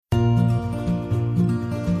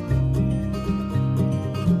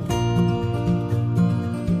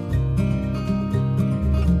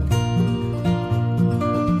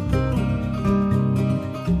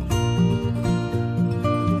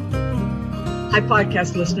Hi,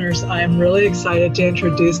 podcast listeners. I am really excited to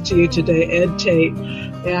introduce to you today Ed Tate.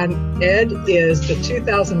 And Ed is the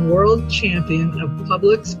 2000 World Champion of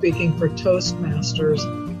Public Speaking for Toastmasters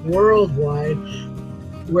worldwide,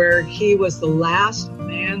 where he was the last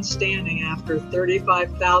man standing after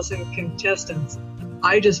 35,000 contestants.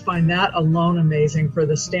 I just find that alone amazing for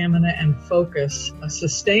the stamina and focus, a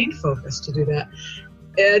sustained focus to do that.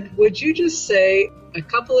 Ed, would you just say a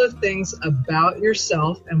couple of things about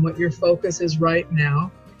yourself and what your focus is right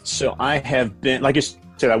now? So I have been, like you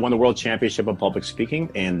said, I won the World Championship of Public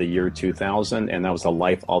Speaking in the year 2000, and that was a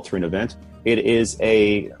life-altering event. It is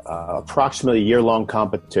a approximately year-long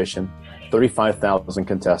competition, 35,000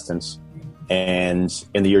 contestants, and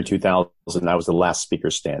in the year 2000, I was the last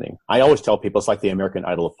speaker standing. I always tell people it's like the American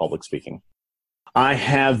Idol of public speaking. I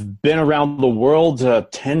have been around the world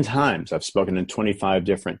 10 times. I've spoken in 25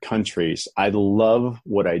 different countries. I love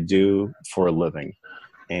what I do for a living.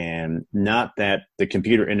 And not that the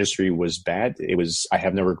computer industry was bad. I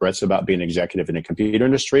have no regrets about being an executive in the computer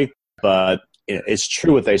industry. But it's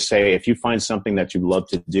true what they say. If you find something that you love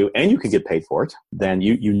to do and you can get paid for it, then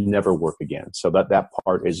you never work again. So that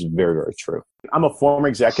part is very, very true. I'm a former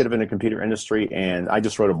executive in the computer industry, and I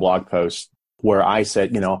just wrote a blog post where I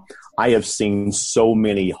said, I have seen so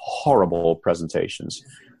many horrible presentations.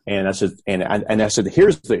 And I said,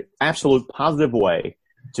 here's the absolute positive way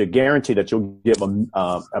to guarantee that you'll give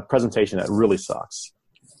a presentation that really sucks.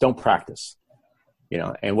 Don't practice.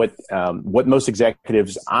 And what most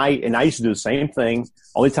executives, I used to do the same thing.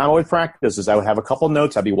 Only time I would practice is I would have a couple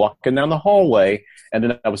notes. I'd be walking down the hallway, and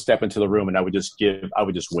then I would step into the room and I would just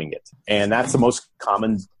wing it. And that's the most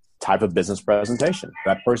common type of business presentation.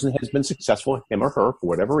 That person has been successful, him or her, for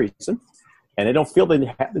whatever reason, and they don't feel they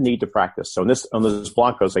have the need to practice. So on this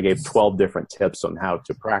blog post, I gave 12 different tips on how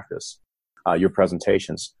to practice your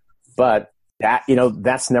presentations. But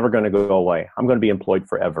that's never going to go away. I'm going to be employed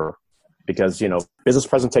forever because, business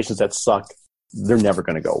presentations that suck, they're never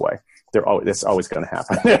going to go away. It's always going to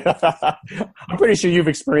happen. I'm pretty sure you've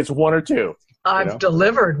experienced one or two. I've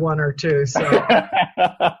delivered one or two, so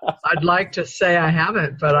I'd like to say I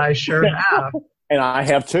haven't, but I sure have. And I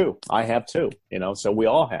have too. So we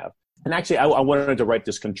all have. And actually, I wanted to write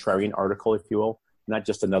this contrarian article, if you will, not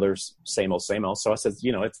just another same old. So I said,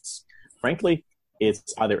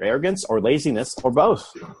 it's either arrogance or laziness or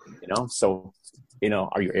both, So,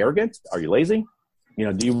 are you arrogant? Are you lazy?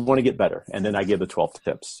 Do you want to get better? And then I give the 12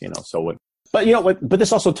 tips, But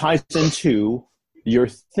this also ties into your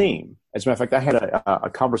theme. As a matter of fact, I had a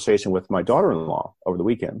conversation with my daughter-in-law over the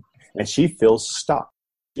weekend, and she feels stuck.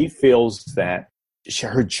 She feels that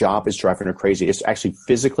her job is driving her crazy. It's actually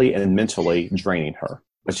physically and mentally draining her.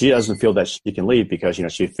 But she doesn't feel that she can leave because,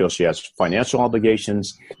 she feels she has financial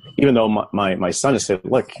obligations. Even though my son has said,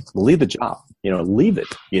 look, leave the job, leave it,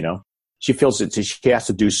 She feels that she has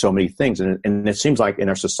to do so many things. And it seems like in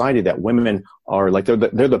our society that women are like, they're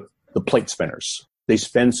the plate spinners. They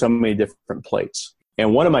spin so many different plates.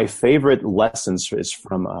 And one of my favorite lessons is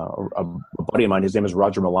from a buddy of mine. His name is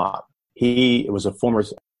Roger Malat. He was a former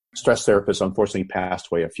stress therapist, unfortunately passed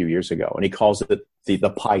away a few years ago. And he calls it the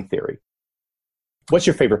pie theory. What's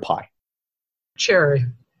your favorite pie? Cherry.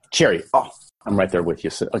 Oh, I'm right there with you.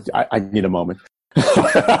 So I need a moment.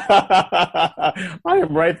 I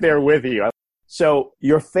am right there with you. So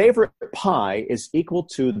your favorite pie is equal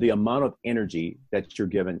to the amount of energy that you're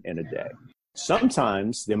given in a day.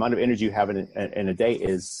 Sometimes the amount of energy you have in a day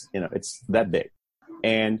is, it's that big.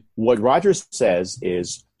 And what Rogers says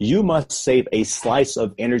is you must save a slice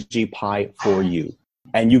of energy pie for you.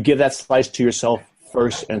 And you give that slice to yourself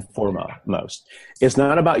first and foremost. It's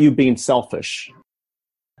not about you being selfish.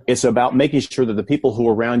 It's about making sure that the people who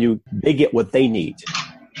are around you, they get what they need.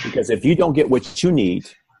 Because if you don't get what you need,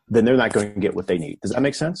 then they're not going to get what they need. Does that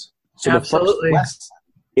make sense? So absolutely. The first lesson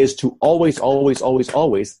is to always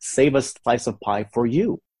save a slice of pie for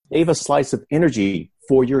you. Save a slice of energy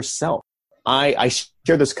for yourself. I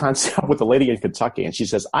share this concept with a lady in Kentucky, and she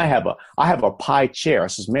says, I have a pie chair. I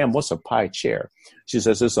says, ma'am, what's a pie chair? She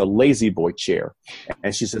says, it's a lazy boy chair.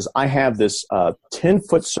 And she says, I have this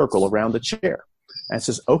 10-foot circle around the chair. And I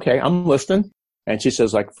says, okay, I'm listening. And she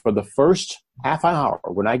says, like, for the first half an hour,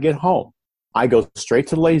 when I get home, I go straight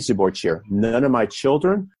to the lazy boy chair. None of my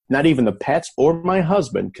children, not even the pets or my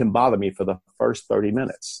husband, can bother me for the first 30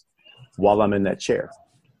 minutes while I'm in that chair.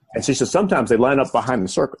 And she says, sometimes they line up behind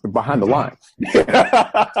the line.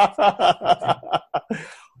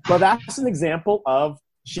 But that's an example of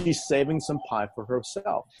she's saving some pie for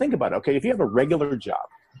herself. Think about it. Okay, if you have a regular job.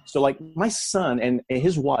 So like my son and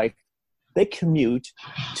his wife, they commute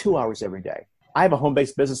 2 hours every day. I have a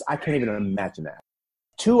home-based business. I can't even imagine that.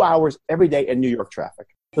 2 hours every day in New York traffic.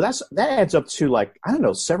 So that adds up to like, I don't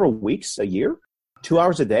know, several weeks, a year, 2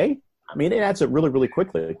 hours a day. I mean, it adds up really, really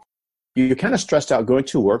quickly. You're kind of stressed out going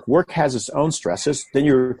to work. Work has its own stresses. Then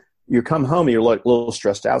you come home and you're like a little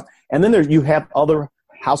stressed out. And then you have other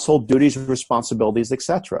household duties, responsibilities,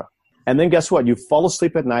 etc. And then guess what? You fall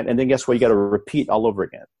asleep at night, and then guess what? You got to repeat all over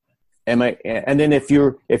again. And then if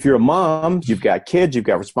you're a mom, you've got kids, you've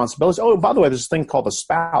got responsibilities. Oh, by the way, there's this thing called a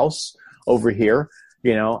spouse over here.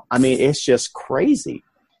 I mean, it's just crazy.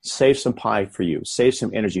 Save some pie for you. Save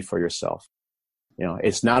some energy for yourself.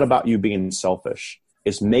 It's not about you being selfish.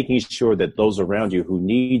 It's making sure that those around you who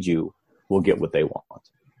need you will get what they want.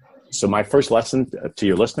 So my first lesson to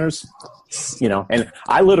your listeners, and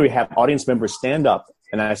I literally have audience members stand up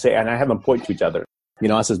and I have them point to each other.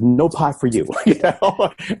 I says, no pie for you,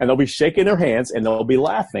 and they'll be shaking their hands and they'll be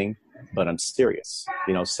laughing, but I'm serious.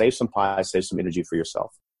 Save some pie, save some energy for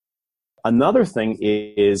yourself. Another thing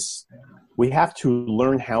is we have to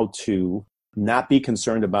learn how to not be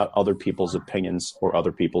concerned about other people's opinions or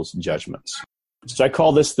other people's judgments. So I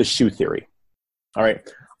call this the shoe theory. All right.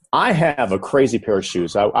 I have a crazy pair of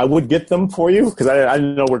shoes. I would get them for you because I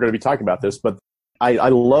know we're going to be talking about this, but I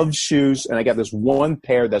love shoes, and I got this one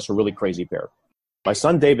pair that's a really crazy pair. My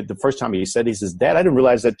son David, the first time he says, Dad, I didn't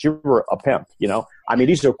realize that you were a pimp. I mean,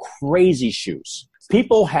 these are crazy shoes.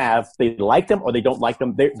 People they like them or they don't like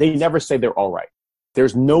them. They never say they're all right.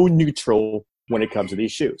 There's no neutral when it comes to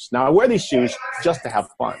these shoes. Now, I wear these shoes just to have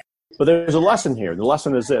fun. But there's a lesson here. The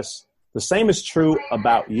lesson is this. The same is true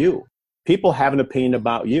about you. People have an opinion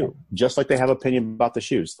about you, just like they have an opinion about the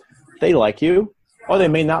shoes. They like you, or they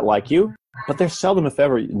may not like you, but they're seldom, if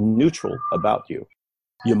ever, neutral about you.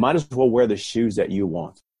 You might as well wear the shoes that you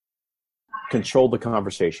want. Control the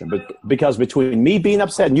conversation. But because between me being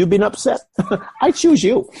upset and you being upset, I choose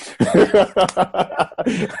you. And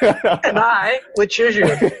I would choose you.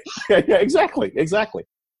 Yeah, exactly.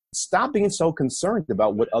 Stop being so concerned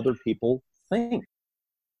about what other people think.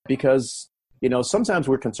 Because, sometimes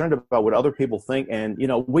we're concerned about what other people think, and,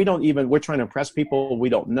 we're trying to impress people we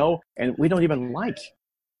don't know and we don't even like.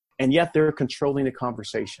 And yet they're controlling the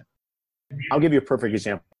conversation. I'll give you a perfect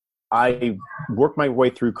example. I worked my way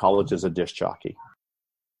through college as a disc jockey.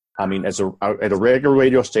 I mean, at a regular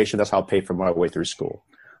radio station, that's how I paid for my way through school.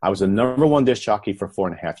 I was the number one disc jockey for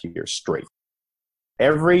 4.5 years straight.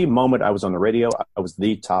 Every moment I was on the radio, I was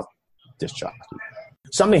the top disc jockey.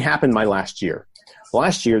 Something happened my last year.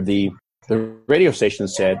 Last year, the radio station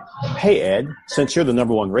said, hey, Ed, since you're the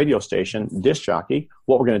number one radio station disc jockey,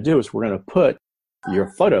 what we're going to do is we're going to put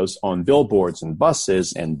your photos on billboards and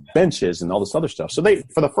buses and benches and all this other stuff. So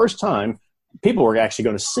for the first time, people were actually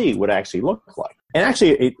going to see what it actually looked like. And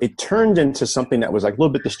actually, it turned into something that was like a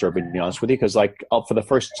little bit disturbing, to be honest with you, because for the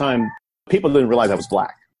first time, people didn't realize I was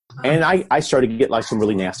black. And I started to get some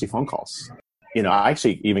really nasty phone calls. I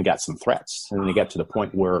actually even got some threats. And then it got to the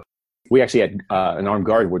point where we actually had an armed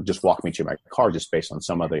guard would just walk me to my car just based on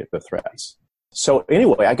some of the threats. So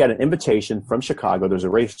anyway, I got an invitation from Chicago. There's a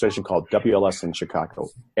radio station called WLS in Chicago.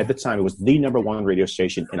 At the time, it was the number one radio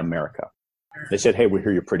station in America. They said, hey, we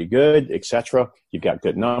hear you're pretty good, etc. You've got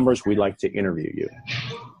good numbers. We'd like to interview you.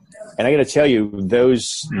 And I got to tell you,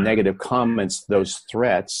 those negative comments, those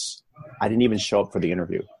threats, I didn't even show up for the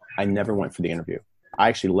interview. I never went for the interview. I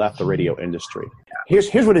actually left the radio industry. Here's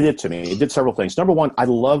what it did to me. It did several things. Number one, I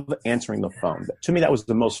love answering the phone. To me, that was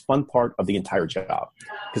the most fun part of the entire job.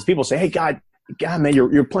 Because people say, hey, God, man,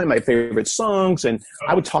 you're playing my favorite songs. And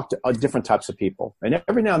I would talk to different types of people. And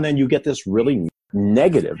every now and then you get this really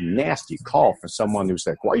negative, nasty call from someone who's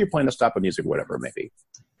like, why are you playing this type of music, whatever it may be.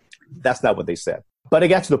 That's not what they said. But it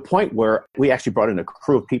got to the point where we actually brought in a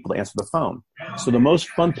crew of people to answer the phone. So the most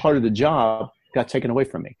fun part of the job got taken away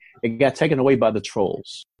from me. It got taken away by the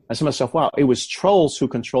trolls. I said to myself, wow, it was trolls who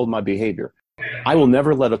controlled my behavior. I will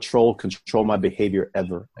never let a troll control my behavior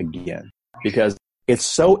ever again, because it's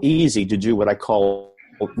so easy to do what I call,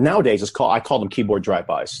 nowadays I call them keyboard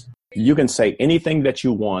drive-bys. You can say anything that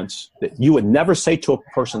you want that you would never say to a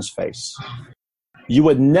person's face. You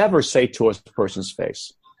would never say to a person's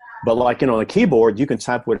face. But on a keyboard, you can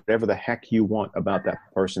type whatever the heck you want about that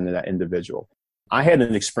person and that individual. I had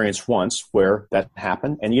an experience once where that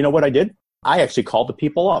happened. And you know what I did? I actually called the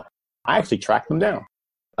people up. I actually tracked them down,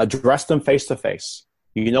 addressed them face to face.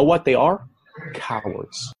 You know what they are?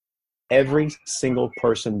 Cowards. Every single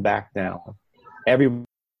person backed down. Every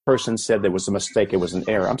person said there was a mistake. It was an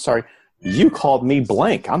error. I'm sorry. You called me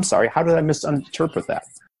blank. I'm sorry. How did I misinterpret that?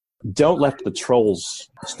 Don't let the trolls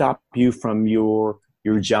stop you from your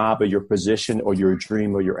job or your position or your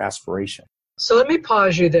dream or your aspiration. So let me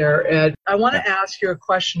pause you there, Ed. I want to ask you a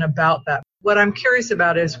question about that. What I'm curious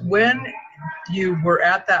about is when you were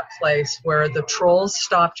at that place where the trolls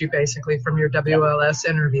stopped you basically from your WLS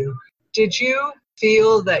interview, did you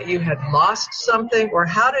feel that you had lost something, or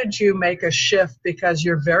how did you make a shift? Because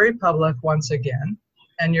you're very public once again,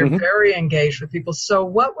 and you're very engaged with people. So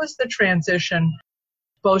what was the transition,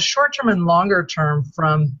 both short-term and longer-term,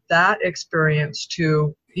 from that experience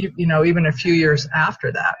to, even a few years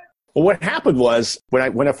after that? Well, what happened was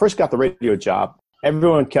when I first got the radio job,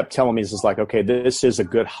 everyone kept telling me, this is like, okay, this is a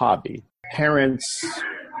good hobby. Parents,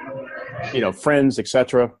 friends,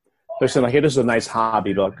 etc. They're saying, like, hey, this is a nice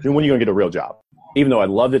hobby, but when are you going to get a real job? Even though I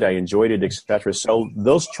loved it, I enjoyed it, etc. So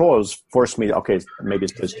those chores forced me, okay, maybe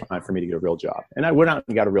it's time for me to get a real job. And I went out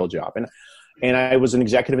and got a real job. And I was an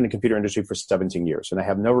executive in the computer industry for 17 years, and I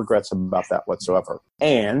have no regrets about that whatsoever.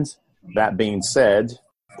 And that being said,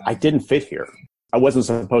 I didn't fit here. I wasn't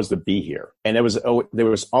supposed to be here. And there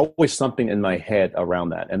was always something in my head around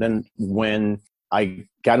that. And then when I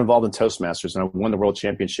got involved in Toastmasters and I won the world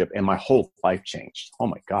championship, and my whole life changed. Oh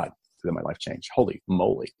my God, did my life change? Holy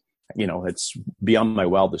moly. It's beyond my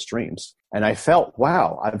wildest dreams. And I felt,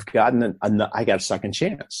 wow, I've gotten I got a second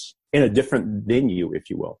chance in a different venue, if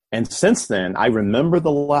you will. And since then, I remember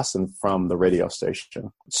the lesson from the radio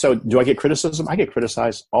station. So do I get criticism? I get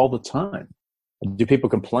criticized all the time. Do people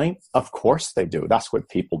complain? Of course they do. That's what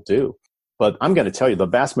people do. But I'm going to tell you, the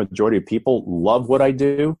vast majority of people love what I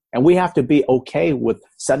do. And we have to be okay with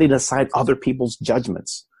setting aside other people's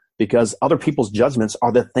judgments, because other people's judgments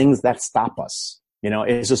are the things that stop us.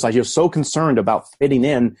 It's just like you're so concerned about fitting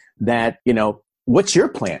in that, what's your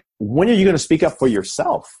plan? When are you going to speak up for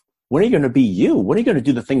yourself? When are you going to be you? When are you going to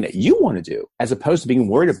do the thing that you want to do, as opposed to being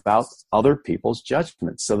worried about other people's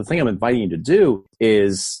judgments? So the thing I'm inviting you to do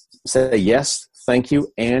is say yes, thank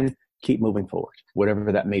you, and keep moving forward,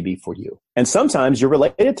 whatever that may be for you. And sometimes you're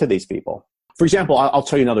related to these people. For example, I'll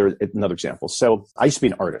tell you another example. So I used to be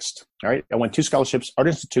an artist. All right. I won 2 scholarships, Art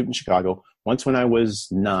Institute in Chicago, once when I was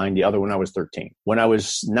 9, the other when I was 13. When I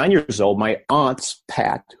was 9 years old, my aunt,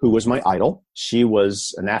 Pat, who was my idol, she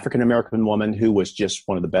was an African-American woman who was just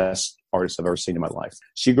one of the best artists I've ever seen in my life.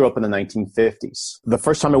 She grew up in the 1950s. The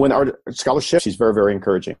first time I won the art scholarship, she's very, very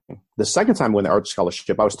encouraging. The second time I won the art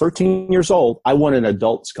scholarship, I was 13 years old. I won an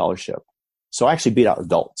adult scholarship. So I actually beat out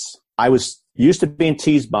adults. I was used to being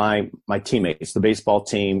teased by my teammates, the baseball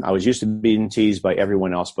team. I was used to being teased by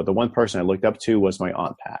everyone else. But the one person I looked up to was my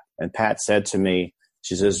Aunt Pat. And Pat said to me,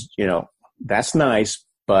 she says, that's nice,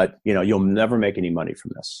 but, you'll never make any money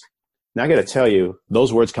from this. Now, I got to tell you,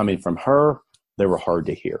 those words coming from her, they were hard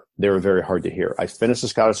to hear. They were very hard to hear. I finished the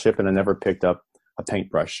scholarship and I never picked up a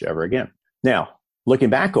paintbrush ever again. Now, looking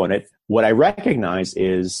back on it, what I recognize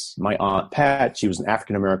is my Aunt Pat. She was an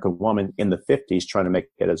African-American woman in the 50s trying to make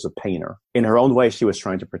it as a painter. In her own way, she was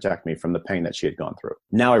trying to protect me from the pain that she had gone through.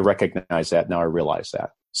 Now I recognize that. Now I realize that.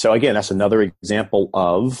 So again, that's another example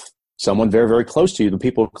of someone very, very close to you. The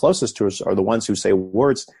people closest to us are the ones who say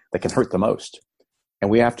words that can hurt the most.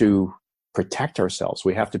 And we have to protect ourselves.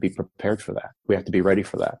 We have to be prepared for that. We have to be ready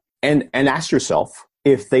for that. And ask yourself,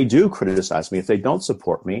 if they do criticize me, if they don't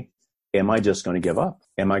support me, am I just going to give up?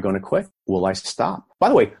 Am I going to quit? Will I stop? By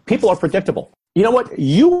the way, people are predictable. You know what?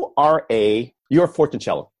 You're a fortune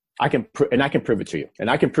teller. I can prove it to you. And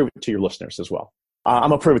I can prove it to your listeners as well. I'm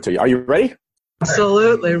going to prove it to you. Are you ready?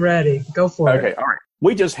 Absolutely ready. Go for it. Okay. All right.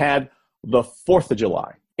 We just had the 4th of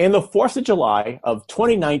July. In the 4th of July of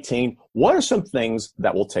 2019, what are some things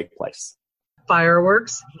that will take place?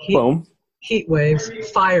 Fireworks. Boom. Heat waves,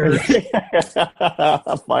 fires.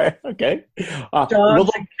 Fire, okay.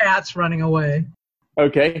 Dogs and cats running away.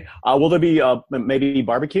 Okay. Will there be maybe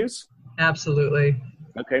barbecues? Absolutely.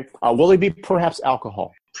 Okay. Will there be perhaps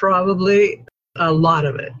alcohol? Probably a lot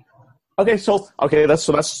of it. Okay.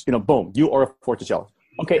 That's boom. You are a fortune teller.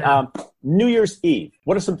 Okay. New Year's Eve.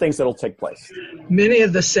 What are some things that'll take place? Many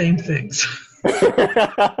of the same things.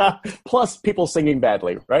 Plus people singing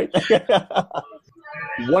badly, right?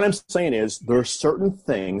 What I'm saying is there are certain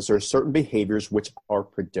behaviors which are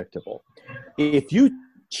predictable. If you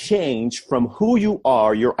change from who you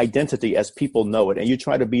are, your identity as people know it, and you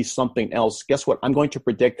try to be something else, guess what? I'm going to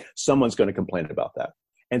predict someone's going to complain about that.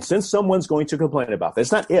 And since someone's going to complain about that,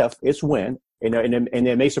 it's not if, it's when, and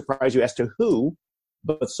it may surprise you as to who,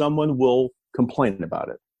 but someone will complain about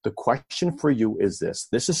it. The question for you is this.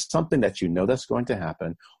 This is something that you know that's going to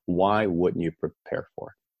happen. Why wouldn't you prepare for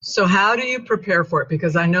it? So how do you prepare for it?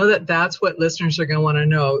 Because I know that that's what listeners are going to want to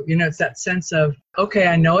know. It's that sense of, okay,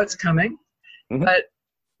 I know it's coming, but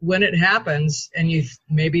when it happens and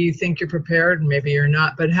maybe you think you're prepared and maybe you're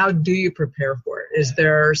not, but how do you prepare for it? Is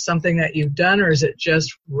there something that you've done, or is it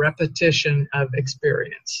just repetition of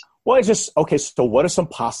experience? Well, it's just, okay, so what are some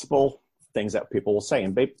possible things that people will say,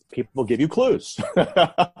 and people give you clues.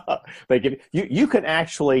 They give you can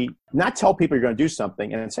actually not tell people you're going to do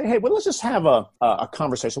something and say, hey, well, let's just have a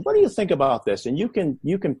conversation. What do you think about this? And you can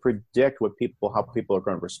predict how people are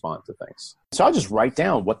going to respond to things. So I'll just write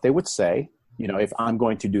down what they would say, if I'm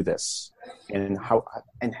going to do this, and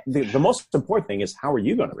the most important thing is, how are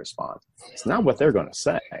you going to respond? It's not what they're going to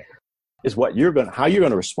say. It's how you're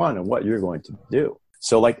going to respond and what you're going to do.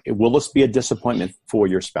 So will this be a disappointment for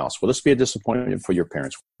your spouse? Will this be a disappointment for your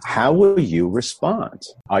parents? How will you respond?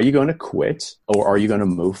 Are you going to quit, or are you going to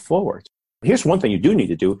move forward? Here's one thing you do need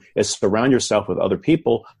to do is surround yourself with other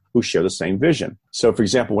people who share the same vision. So for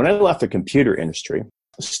example, when I left the computer industry,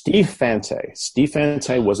 Steve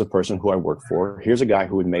Fante was a person who I worked for. Here's a guy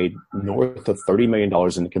who had made north of $30 million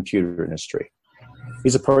in the computer industry.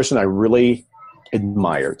 He's a person I really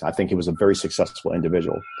admired. I think he was a very successful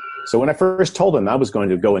individual. So when I first told him I was going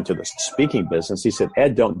to go into the speaking business, he said,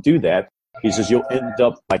 Ed, don't do that. He says, you'll end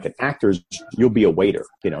up like an actor. You'll be a waiter.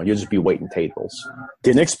 You'll just be waiting tables.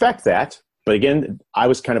 Didn't expect that. But again, I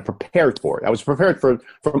was kind of prepared for it. I was prepared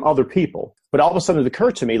from other people. But all of a sudden it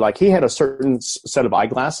occurred to me, he had a certain set of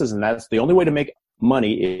eyeglasses, and that's the only way to make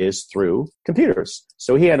money is through computers.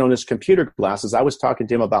 So he had on his computer glasses. I was talking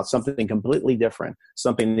to him about something completely different,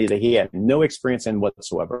 something that he had no experience in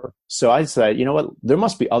whatsoever. So I said, you know what? There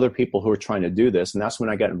must be other people who are trying to do this. And that's when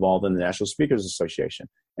I got involved in the National Speakers Association.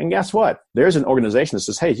 And guess what? There's an organization that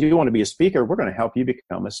says, hey, if you want to be a speaker, we're going to help you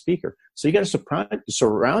become a speaker. So you got to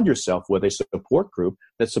surround yourself with a support group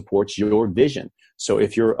that supports your vision. So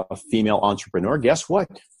if you're a female entrepreneur, guess what?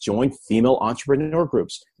 Join female entrepreneur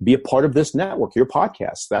groups. Be a part of this network, your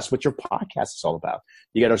podcast. That's what your podcast is all about.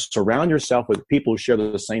 You got to surround yourself with people who share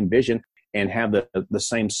the same vision and have the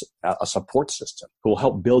same support system who will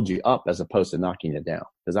help build you up as opposed to knocking you down.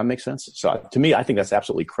 Does that make sense? So to me, I think that's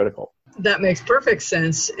absolutely critical. That makes perfect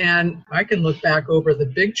sense. And I can look back over the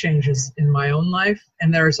big changes in my own life,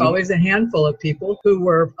 and there's always a handful of people who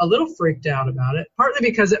were a little freaked out about it, partly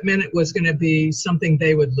because it meant it was going to be something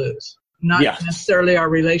they would lose. Not necessarily our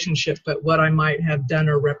relationship, but what I might have done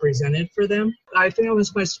or represented for them. I think I was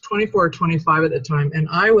 24 or 25 at the time, and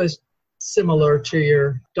I was similar to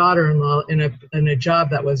your daughter-in-law in a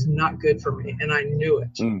job that was not good for me, and I knew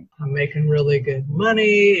it. I'm making really good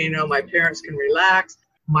money. My parents can relax.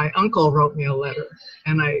 My uncle wrote me a letter,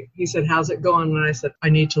 and he said, how's it going? And I said, I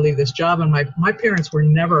need to leave this job. And my parents were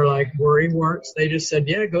never like worry warts. They just said,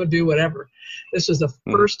 yeah, go do whatever. This was the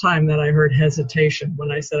first time that I heard hesitation.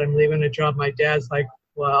 When I said I'm leaving a job, my dad's like,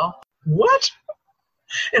 well, what?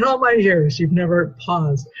 In all my years, you've never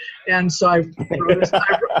paused. And so I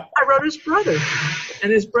wrote his brother.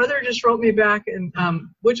 And his brother just wrote me back, and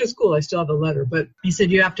which is cool. I still have the letter. But he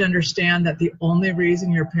said, you have to understand that the only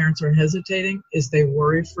reason your parents are hesitating is they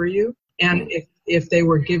worry for you. And if they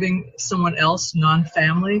were giving someone else,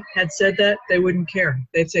 non-family, had said that, they wouldn't care.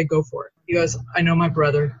 They'd say, go for it. He goes, I know my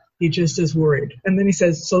brother. He just is worried. And then he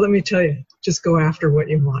says, so let me tell you, just go after what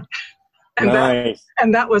you want. And nice.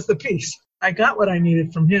 that was the piece. I got what I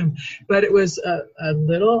needed from him. But it was a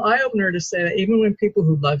little eye-opener to say that even when people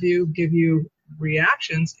who love you give you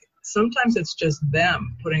reactions, sometimes it's just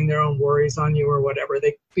them putting their own worries on you or whatever.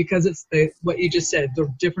 Because it's what you just said,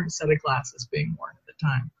 the different set of glasses being worn at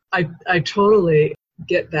the time. I totally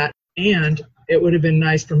get that. And it would have been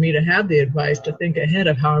nice for me to have the advice to think ahead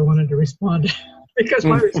of how I wanted to respond. Because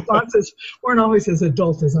my responses weren't always as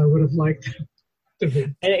adult as I would have liked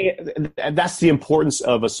them. And that's the importance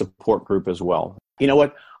of a support group as well. You know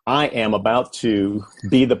what? I am about to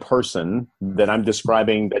be the person that I'm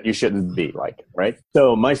describing that you shouldn't be like, right?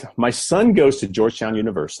 So my son goes to Georgetown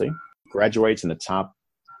University, graduates in the top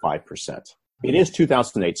 5%. It is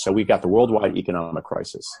 2008, so we got the worldwide economic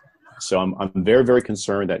crisis. So I'm very, very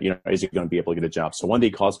concerned that, is he going to be able to get a job? So one day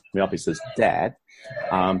he calls me up. He says, Dad,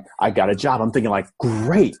 I got a job. I'm thinking like,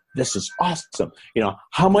 great, this is awesome.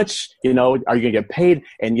 How much, are you going to get paid?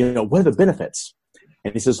 And, what are the benefits?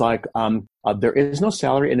 And he says like, there is no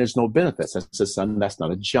salary and there's no benefits. I said, son, that's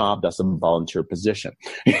not a job. That's a volunteer position.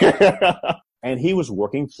 And he was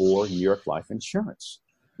working for New York Life Insurance.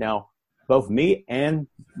 Now, both me and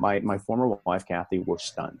my former wife, Kathy, were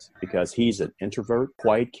stunned because he's an introvert,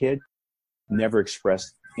 quiet kid, never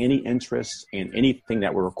expressed any interest in anything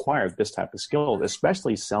that would require this type of skill,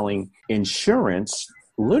 especially selling insurance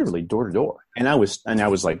literally door to door. And I was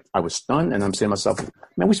stunned, and I'm saying to myself,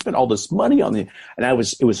 man, we spent all this money on and I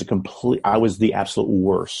was the absolute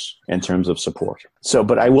worst in terms of support. So,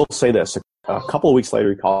 but I will say this, a couple of weeks later,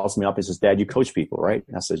 he calls me up. He says, Dad, you coach people, right?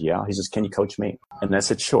 And I said, yeah. He says, can you coach me? And I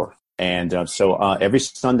said, sure. And so every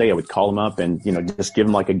Sunday I would call him up and, just give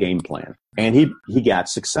him like a game plan. And he got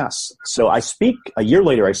success. So a year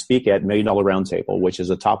later, I speak at $1 Million Roundtable, which is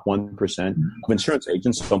the top 1% of insurance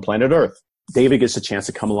agents on planet Earth. David gets a chance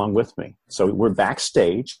to come along with me. So we're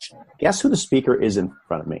backstage. Guess who the speaker is in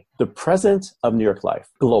front of me? The president of New York Life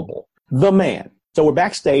Global, the man. So we're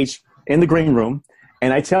backstage in the green room.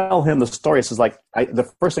 And I tell him the story. It says,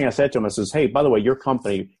 the first thing I said to him, I says, hey, by the way, your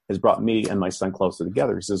company has brought me and my son closer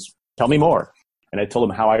together. He says, tell me more. And I told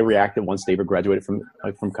him how I reacted once David graduated from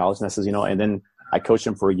college. And I says, and then I coached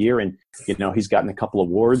him for a year and, he's gotten a couple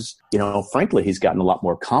awards. Frankly, he's gotten a lot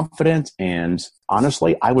more confident. And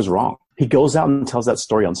honestly, I was wrong. He goes out and tells that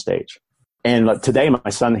story on stage. And today, my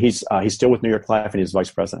son, he's still with New York Life and he's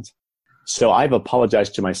vice president. So I've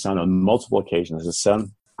apologized to my son on multiple occasions. I said,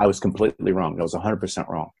 son, I was completely wrong. I was 100%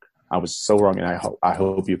 wrong. I was so wrong, and I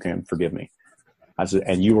hope you can forgive me. I said,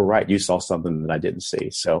 and you were right. You saw something that I didn't see.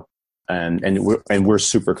 So, and we're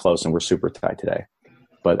super close, and we're super tight today.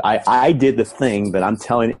 But I did the thing that I'm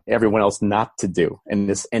telling everyone else not to do, and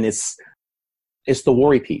it's the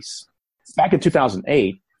worry piece. Back in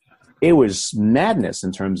 2008, it was madness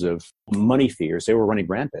in terms of money fears. They were running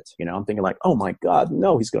rampant. I'm thinking like, oh my God,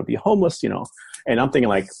 no, he's going to be homeless. And I'm thinking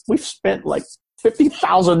like, we've spent like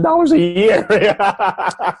 $50,000 a year.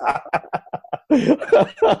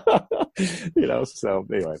 So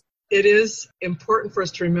anyway. It is important for us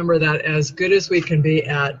to remember that as good as we can be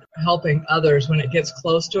at helping others, when it gets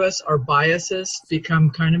close to us, our biases become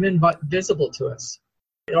kind of invisible to us.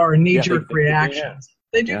 Our knee-jerk reactions.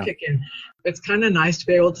 They do kick in. It's kind of nice to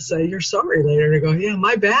be able to say, you're sorry later, to go, yeah,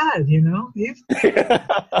 my bad, you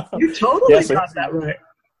totally got that right.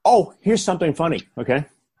 Oh, here's something funny, okay?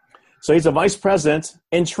 So he's a vice president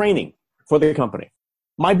in training for the company.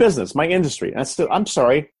 My business, my industry. I'm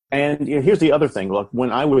sorry. And here's the other thing. Look,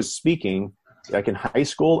 when I was speaking, like in high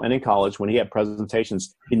school and in college, when he had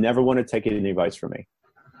presentations, he never wanted to take any advice from me.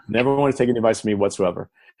 Never wanted to take any advice from me whatsoever.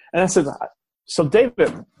 And I said, so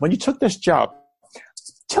David, when you took this job,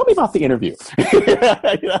 tell me about the interview.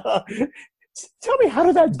 Tell me, how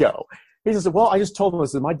did that go? He says, well, I just told him, I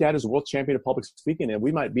said, my dad is a world champion of public speaking, and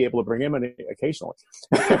we might be able to bring him in occasionally.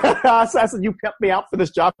 So I said, you kept me out for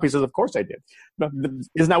this job? He says, of course I did.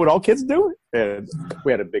 Isn't that what all kids do? And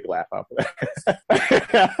we had a big laugh after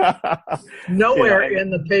that. Nowhere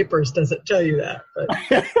in the papers does it tell you that.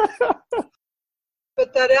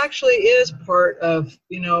 But that actually is part of,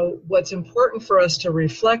 what's important for us to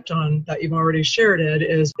reflect on that you've already shared, Ed,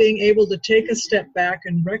 is being able to take a step back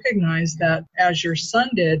and recognize that, as your son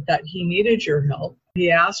did, that he needed your help. He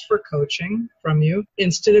asked for coaching from you.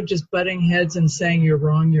 Instead of just butting heads and saying you're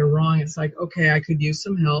wrong, it's like, okay, I could use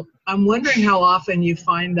some help. I'm wondering how often you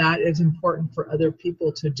find that is important for other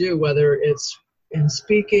people to do, whether it's in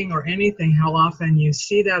speaking or anything, how often you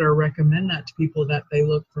see that or recommend that to people, that they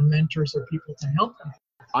look for mentors or people to help them.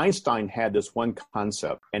 Einstein had this one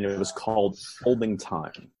concept, and it was called folding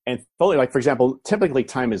time. And folding, like, for example, typically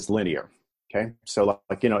time is linear. Okay. So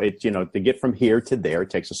to get from here to there, it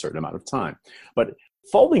takes a certain amount of time. But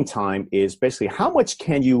folding time is basically how much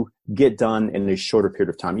can you get done in a shorter period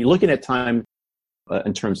of time. You're looking at time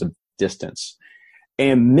in terms of distance.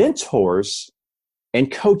 And mentors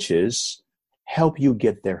and coaches help you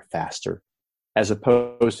get there faster, as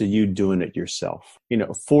opposed to you doing it yourself.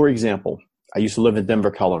 For example, I used to live in Denver,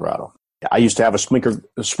 Colorado. I used to have a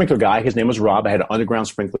sprinkler guy. His name was Rob. I had an underground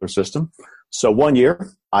sprinkler system. So one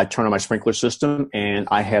year, I turned on my sprinkler system, and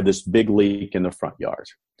I had this big leak in the front yard.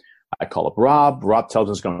 I call up Rob. Rob tells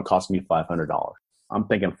me it's going to cost me $500. I'm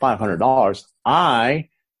thinking, $500? I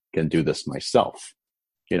can do this myself.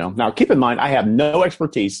 Now keep in mind, I have no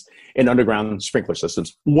expertise in underground sprinkler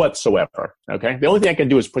systems whatsoever. Okay. The only thing I can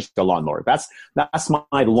do is push the lawnmower. That's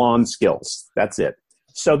my lawn skills. That's it.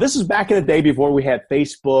 So this is back in the day before we had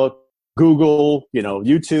Facebook, Google,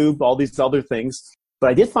 YouTube, all these other things.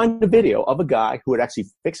 But I did find a video of a guy who had actually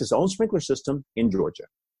fixed his own sprinkler system in Georgia.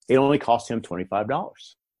 It only cost him $25.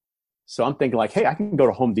 So I'm thinking like, hey, I can go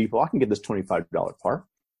to Home Depot. I can get this $25 part.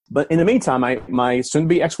 But in the meantime, my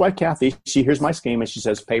soon-to-be ex-wife, Kathy, she hears my scheme and she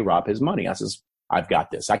says, pay Rob his money. I says, I've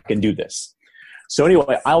got this. I can do this. So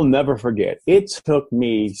anyway, I'll never forget. It took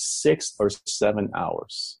me 6 or 7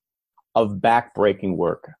 hours of back-breaking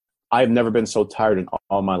work. I've never been so tired in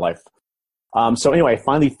all my life. So anyway, I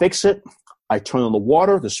finally fix it. I turn on the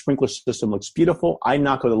water. The sprinkler system looks beautiful. I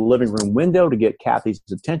knock on the living room window to get Kathy's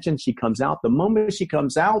attention. She comes out. The moment she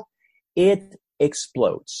comes out, it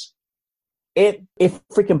explodes. It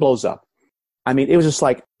freaking blows up. I mean, it was just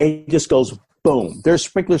like, it just goes boom. There's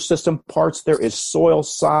sprinkler system parts. There is soil,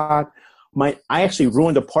 sod, I actually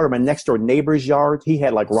ruined a part of my next door neighbor's yard. He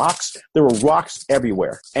had like rocks. There were rocks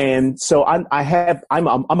everywhere. And so I'm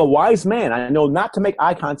a wise man. I know not to make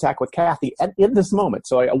eye contact with Kathy in this moment.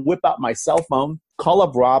 So I whip out my cell phone, call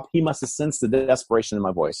up Rob. He must have sensed the desperation in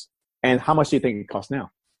my voice. And how much do you think it costs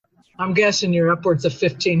now? I'm guessing you're upwards of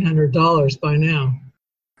 $1,500 by now.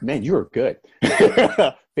 Man, you were good.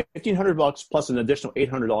 $1,500 plus an additional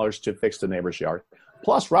 $800 to fix the neighbor's yard.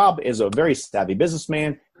 Plus, Rob is a very savvy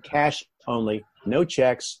businessman. Cash only, no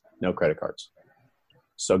checks, no credit cards.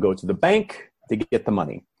 So go to the bank to get the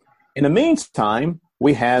money. In the meantime,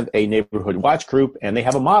 we have a neighborhood watch group, and they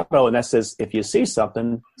have a motto, and that says, if you see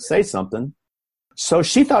something, say something. So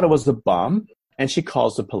she thought it was a bomb, and she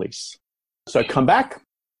calls the police. So I come back.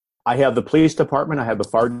 I have the police department. I have the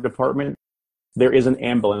fire department. There is an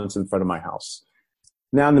ambulance in front of my house.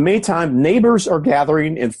 Now, in the meantime, neighbors are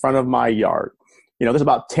gathering in front of my yard. You know, there's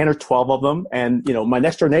about 10 or 12 of them. And, you know, my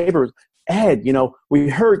next door neighbor, Ed, you know, we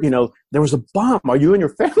heard, you know, there was a bomb. Are you and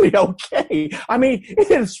your family okay? I mean, it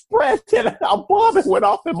had spread and a bomb went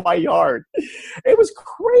off in my yard. It was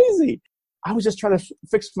crazy. I was just trying to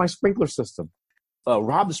fix my sprinkler system.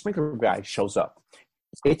 Rob, the sprinkler guy, shows up.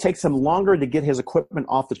 It takes him longer to get his equipment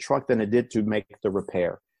off the truck than it did to make the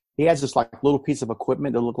repair. He has this like little piece of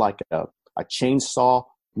equipment that looked like a chainsaw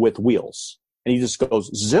with wheels. And he just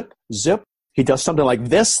goes zip, zip. He does something like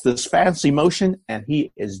this fancy motion, and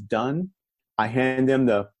he is done. I hand him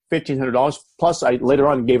the $1,500. Plus, I later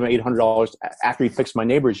on gave him $800 after he fixed my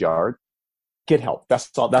neighbor's yard. Get help.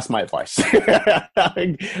 That's all. That's my advice.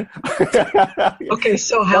 Okay,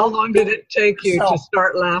 so how long did it take you to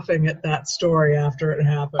start laughing at that story after it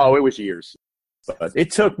happened? Oh, it was years. But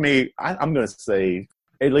it took me, I'm going to say,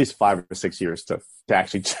 at least 5 or 6 years to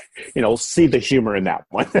actually, you know, see the humor in that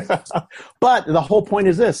one. But the whole point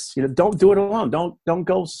is this, you know, don't do it alone. Don't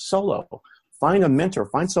go solo. Find a mentor.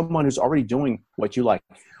 Find someone who's already doing what you like.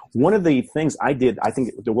 One of the things I did, I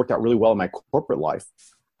think that worked out really well in my corporate life,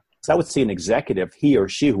 is I would see an executive, he or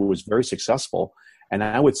she, who was very successful, and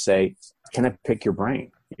I would say, can I pick your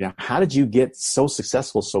brain? You know, how did you get so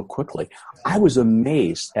successful so quickly? I was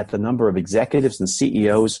amazed at the number of executives and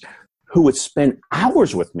CEOs who would spend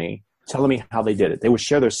hours with me telling me how they did it. They would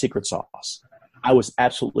share their secret sauce. I was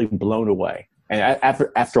absolutely blown away. And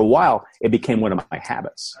after a while, it became one of my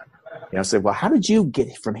habits. You know, I said, well, how did you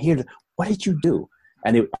get from here to, what did you do?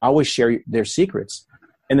 And they would always share their secrets.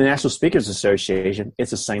 In the National Speakers Association,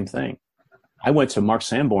 it's the same thing. I went to Mark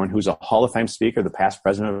Sanborn, who's a Hall of Fame speaker, the past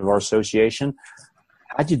president of our association.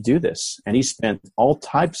 How'd you do this? And he spent all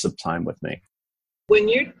types of time with me. When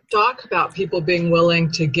you talk about people being willing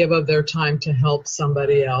to give of their time to help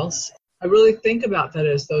somebody else, I really think about that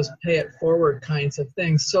as those pay it forward kinds of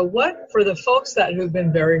things. So what, for the folks who've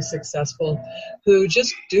been very successful, who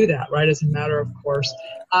just do that, right, as a matter of course,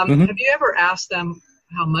 have you ever asked them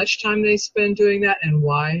how much time they spend doing that and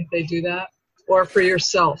why they do that? Or for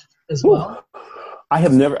yourself as well? I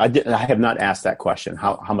have not asked that question,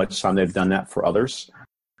 how much time they've done that for others.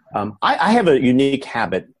 I have a unique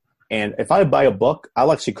habit. And if I buy a book,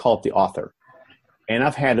 I'll actually call it the author. And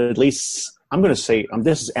I've had at least, I'm going to say,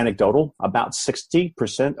 this is anecdotal, about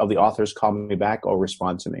 60% of the authors call me back or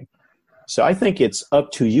respond to me. So I think it's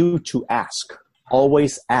up to you to ask.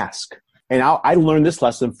 Always ask. And I learned this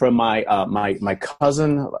lesson from my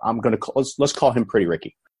cousin. Let's call him Pretty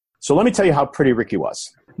Ricky. So let me tell you how Pretty Ricky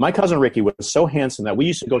was. My cousin Ricky was so handsome that we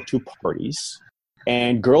used to go to parties,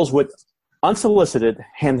 and girls would unsolicited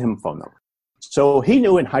hand him phone number. So he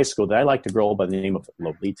knew in high school that I liked a girl by the name of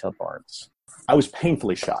Lolita Barnes. I was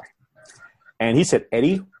painfully shy. And he said,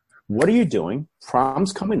 Eddie, what are you doing?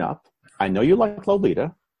 Prom's coming up. I know you like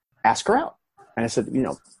Lolita. Ask her out. And I said, you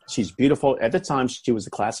know, she's beautiful. At the time, she was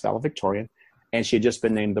the class valedictorian, and she had just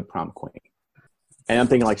been named the prom queen. And I'm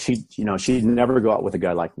thinking, like, she'd never go out with a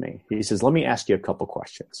guy like me. He says, let me ask you a couple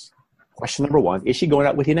questions. Question number one, is she going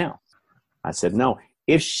out with you now? I said, no.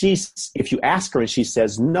 If you ask her and she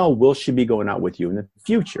says no, will she be going out with you in the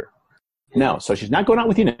future? No. So she's not going out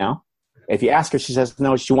with you now. If you ask her, she says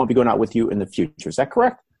no, she won't be going out with you in the future. Is that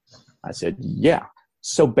correct? I said, yeah.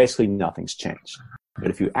 So basically nothing's changed. But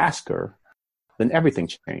if you ask her, then everything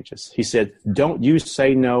changes. He said, don't you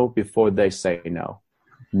say no before they say no.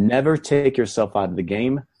 Never take yourself out of the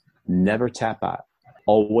game. Never tap out.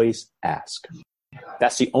 Always ask.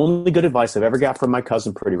 That's the only good advice I've ever got from my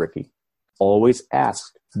cousin, Pretty Ricky. Always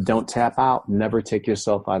ask. Don't tap out. Never take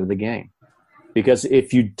yourself out of the game. Because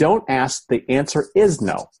if you don't ask, the answer is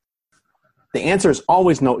no. The answer is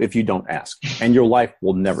always no if you don't ask, and your life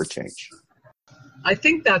will never change. I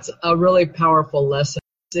think that's a really powerful lesson.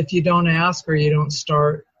 If you don't ask or you don't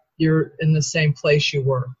start, you're in the same place you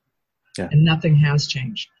were, and nothing has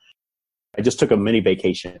changed. I just took a mini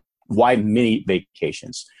vacation. Why mini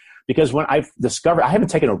vacations? Because when I've discovered, I haven't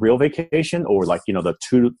taken a real vacation or like, the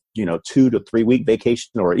 2 to 3 week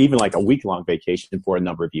vacation or even like a week long vacation for a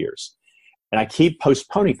number of years. And I keep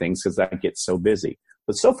postponing things because I get so busy.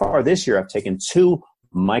 But so far this year, I've taken 2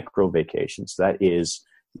 micro vacations. That is,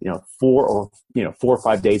 4 or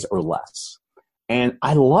 5 days or less. And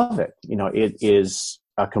I love it. It is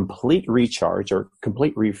a complete recharge or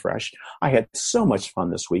complete refresh. I had so much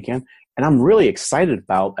fun this weekend, and I'm really excited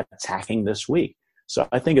about attacking this week. So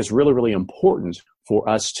I think it's really, really important for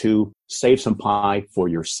us to save some pie for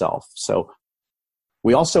yourself. So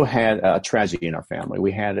we also had a tragedy in our family.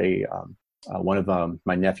 We had one of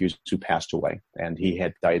my nephews who passed away, and he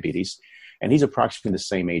had diabetes, and he's approximately the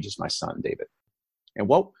same age as my son, David. And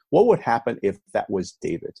what would happen if that was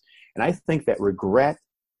David? And I think that regret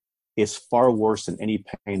is far worse than any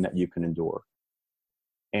pain that you can endure.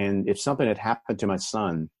 And if something had happened to my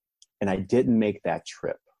son and I didn't make that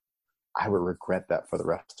trip, I would regret that for the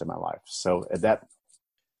rest of my life. So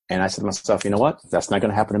and I said to myself, you know what? That's not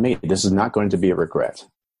going to happen to me. This is not going to be a regret.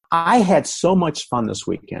 I had so much fun this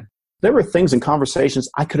weekend. There were things and conversations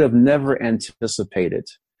I could have never anticipated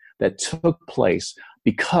that took place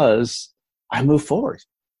because I moved forward.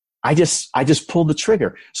 I just pulled the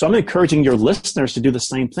trigger. So I'm encouraging your listeners to do the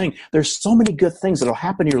same thing. There's so many good things that will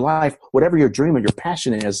happen in your life, whatever your dream or your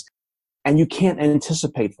passion is, and you can't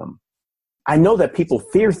anticipate them. I know that people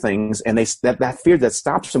fear things and that fear that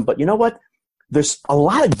stops them, but you know what? There's a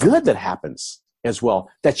lot of good that happens as well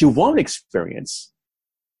that you won't experience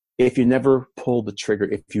if you never pull the trigger,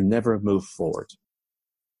 if you never move forward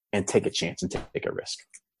and take a chance and take a risk.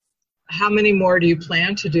 How many more do you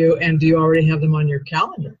plan to do, and do you already have them on your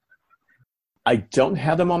calendar? I don't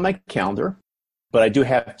have them on my calendar, but I do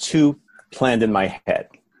have 2 planned in my head.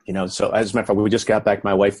 So as a matter of fact, we just got back.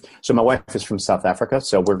 My wife is from South Africa,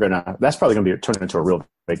 so that's probably going to be turned into a real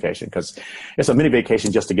vacation because it's a mini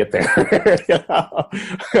vacation just to get there.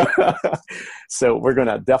 So we're going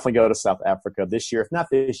to definitely go to South Africa this year, if not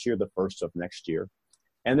this year, the first of next year.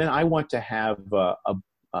 And then I want to have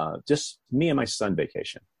just me and my son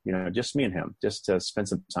vacation, just me and him, just to spend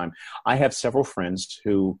some time. I have several friends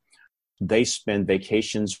who they spend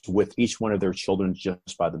vacations with each one of their children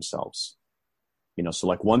just by themselves. So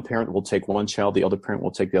like one parent will take one child, the other parent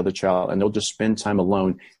will take the other child, and they'll just spend time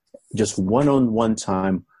alone, just one-on-one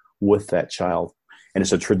time with that child. And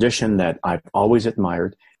it's a tradition that I've always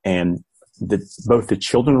admired, and both the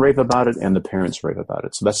children rave about it and the parents rave about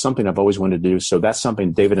it. So that's something I've always wanted to do. So that's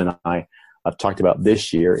something David and I have talked about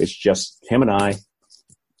this year. It's just him and I,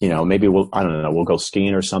 maybe we'll go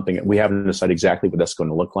skiing or something. We haven't decided exactly what that's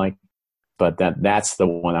going to look like, but that's the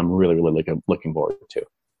one I'm really, really looking forward to.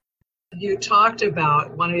 You talked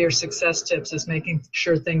about one of your success tips is making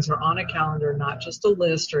sure things are on a calendar, not just a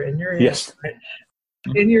list or in your head. Yes. Right?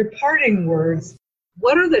 In your parting words,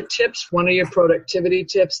 what are the tips, one of your productivity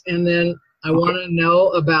tips? And then I want to know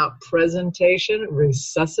about presentation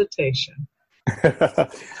resuscitation. All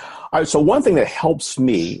right, so one thing that helps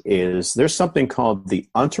me is there's something called the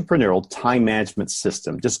Entrepreneurial Time Management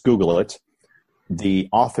System. Just Google it. The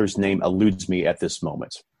author's name eludes me at this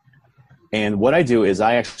moment. And what I do is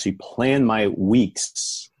I actually plan my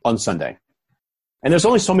weeks on Sunday. And there's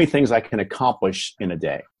only so many things I can accomplish in a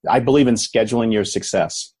day. I believe in scheduling your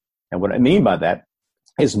success. And what I mean by that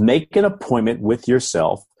is make an appointment with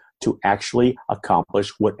yourself to actually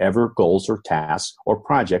accomplish whatever goals or tasks or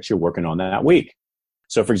projects you're working on that week.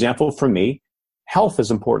 So for example, for me, health is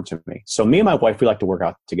important to me. So me and my wife, we like to work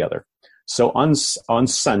out together. So on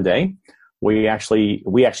Sunday, we actually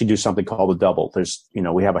do something called a double.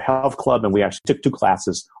 We have a health club, and we actually took 2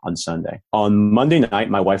 classes on Sunday. On Monday night,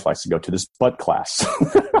 my wife likes to go to this butt class.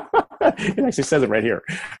 It actually says it right here.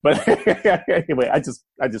 But anyway, I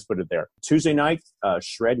just put it there. Tuesday night,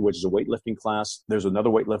 Shred, which is a weightlifting class. There's another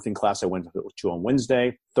weightlifting class I went to on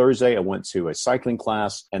Wednesday. Thursday, I went to a cycling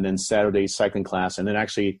class, and then Saturday, cycling class. And then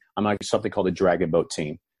actually, I'm like something called a dragon boat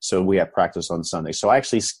team. So we have practice on Sunday. So I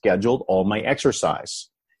actually scheduled all my exercise.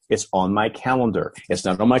 It's on my calendar. It's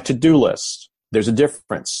not on my to-do list. There's a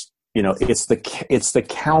difference. It's the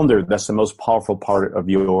calendar that's the most powerful part of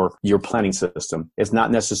your planning system. It's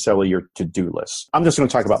not necessarily your to-do list. I'm just going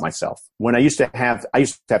to talk about myself. When I used to have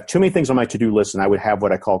too many things on my to-do list, and I would have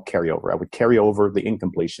what I call carryover. I would carry over the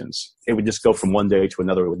incompletions. It would just go from one day to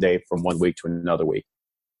another day, from one week to another week.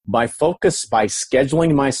 By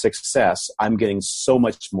scheduling my success, I'm getting so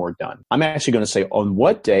much more done. I'm actually going to say on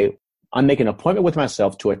what day I'm making an appointment with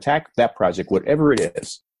myself to attack that project, whatever it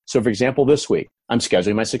is. So for example, this week, I'm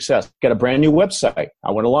scheduling my success. Got a brand new website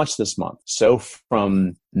I want to launch this month. So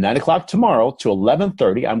from 9 o'clock tomorrow to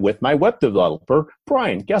 11:30, I'm with my web developer,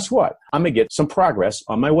 Brian. Guess what? I'm going to get some progress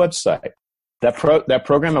on my website. That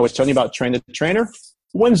program I was telling you about, Train the Trainer,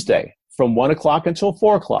 Wednesday from 1 o'clock until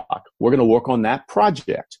 4 o'clock. We're going to work on that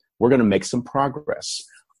project. We're going to make some progress.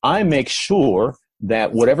 I make sure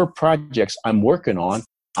that whatever projects I'm working on,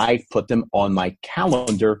 I put them on my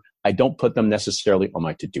calendar. I don't put them necessarily on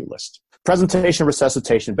my to-do list. Presentation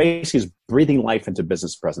resuscitation basically is breathing life into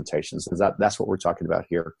business presentations. That's what we're talking about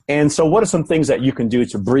here. And so what are some things that you can do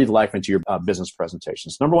to breathe life into your business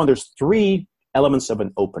presentations? Number one, there's 3 elements of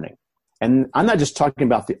an opening. And I'm not just talking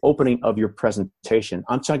about the opening of your presentation.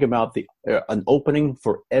 I'm talking about an opening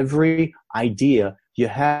for every idea you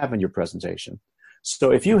have in your presentation.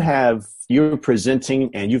 So if you're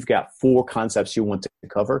presenting and you've got 4 concepts you want to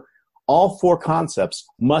cover, all 4 concepts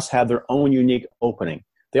must have their own unique opening.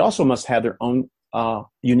 They also must have their own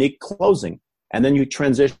unique closing. And then you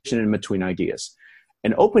transition in between ideas.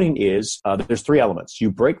 An opening is, there's 3 elements.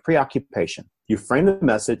 You break preoccupation, you frame the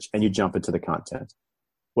message, and you jump into the content.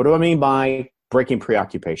 What do I mean by breaking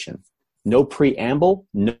preoccupation? No preamble,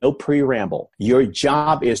 no pre-ramble. Your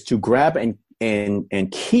job is to grab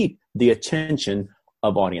and keep the attention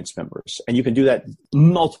of audience members. And you can do that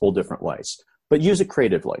multiple different ways, but use it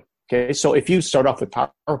creatively. Okay, so if you start off with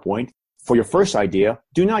PowerPoint for your first idea,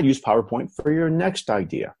 do not use PowerPoint for your next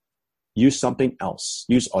idea. Use something else.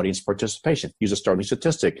 Use audience participation. Use a starting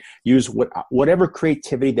statistic. Use whatever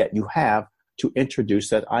creativity that you have to introduce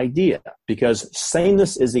that idea, because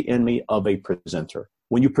sameness is the enemy of a presenter.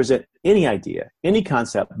 When you present any idea, any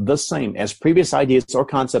concept, the same as previous ideas or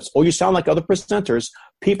concepts, or you sound like other presenters,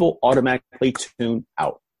 people automatically tune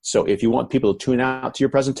out. So if you want people to tune out to your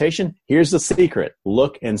presentation, here's the secret.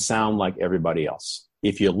 Look and sound like everybody else.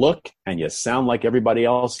 If you look and you sound like everybody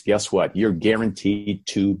else, guess what? You're guaranteed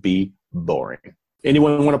to be boring.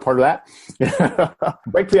 Anyone want a part of that?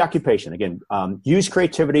 Break preoccupation. Again, use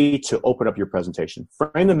creativity to open up your presentation.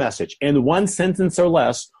 Frame the message in 1 sentence or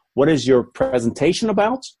less. What is your presentation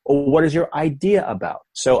about, or what is your idea about?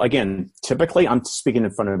 So again, typically I'm speaking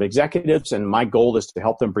in front of executives, and my goal is to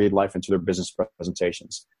help them breathe life into their business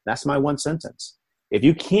presentations. That's my 1 sentence. If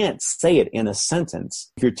you can't say it in a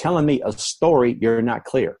sentence, if you're telling me a story, you're not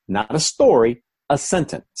clear. Not a story, a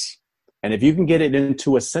sentence. And if you can get it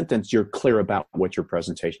into a sentence, you're clear about what your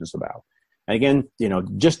presentation is about. And again,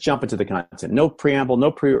 just jump into the content. No preamble,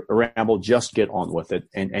 no pre-ramble, just get on with it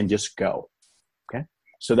and just go. Okay?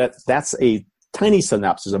 So that's a tiny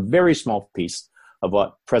synopsis, a very small piece of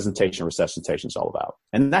what presentation resuscitation is all about.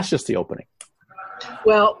 And that's just the opening.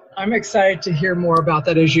 Well, I'm excited to hear more about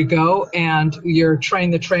that as you go, and your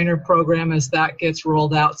Train the Trainer program as that gets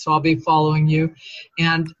rolled out, so I'll be following you.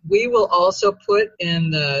 And we will also put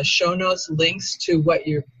in the show notes links to what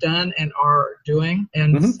you've done and are doing,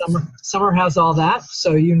 and Summer has all that,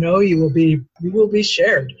 so you will be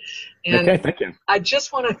shared. And okay, thank you. I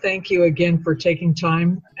just want to thank you again for taking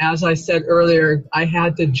time. As I said earlier, I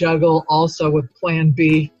had to juggle also with Plan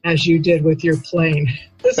B, as you did with your plane.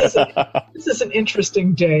 This is an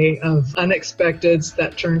interesting day of unexpecteds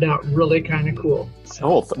that turned out really kind of cool.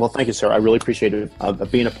 So. Well, thank you, sir. I really appreciate it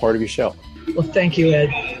being a part of your show. Well, thank you, Ed.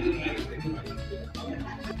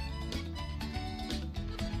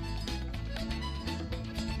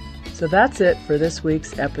 So that's it for this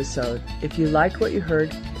week's episode. If you liked what you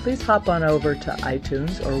heard, please hop on over to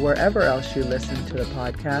iTunes or wherever else you listen to the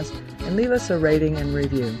podcast and leave us a rating and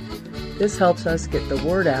review. This helps us get the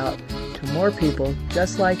word out to more people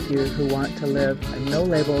just like you who want to live a no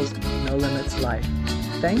labels, no limits life.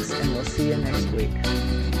 Thanks, and we'll see you next week.